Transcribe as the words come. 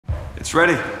It's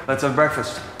ready. Let's have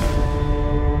breakfast.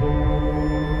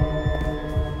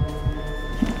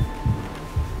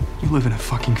 You live in a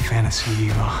fucking fantasy,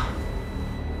 Eva.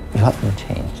 You haven't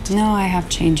changed. No, I have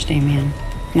changed, Damien.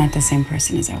 Not the same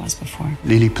person as I was before.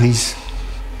 Lily, please.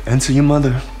 Answer your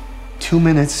mother. 2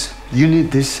 minutes. You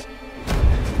need this.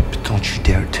 But don't you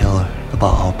dare tell her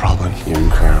about our problem. You're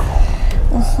incredible.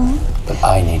 But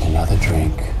I need another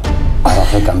drink. I don't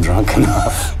think I'm drunk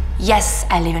enough. Yes,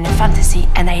 I live in a fantasy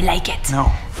and I like it.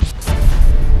 No.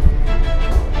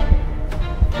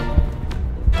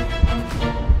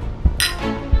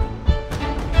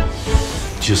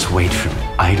 Just wait for me.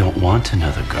 I don't want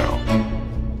another girl.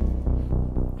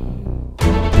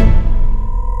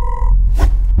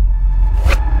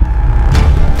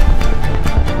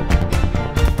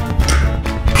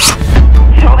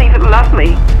 You don't even love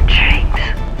me. James.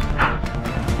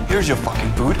 Here's your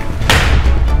fucking food.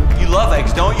 You love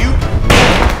eggs, don't you?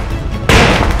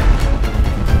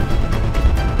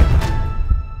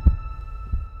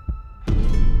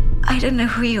 I don't know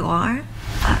who you are.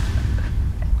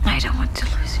 I don't want to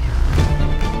lose you.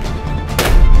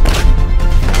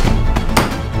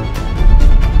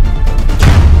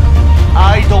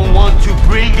 I don't want to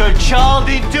bring a child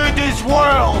into this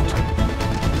world.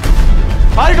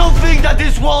 I don't think that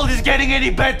this world is getting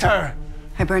any better.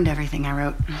 I burned everything I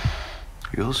wrote.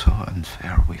 You're so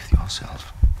unfair with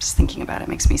yourself. Just thinking about it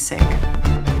makes me sick.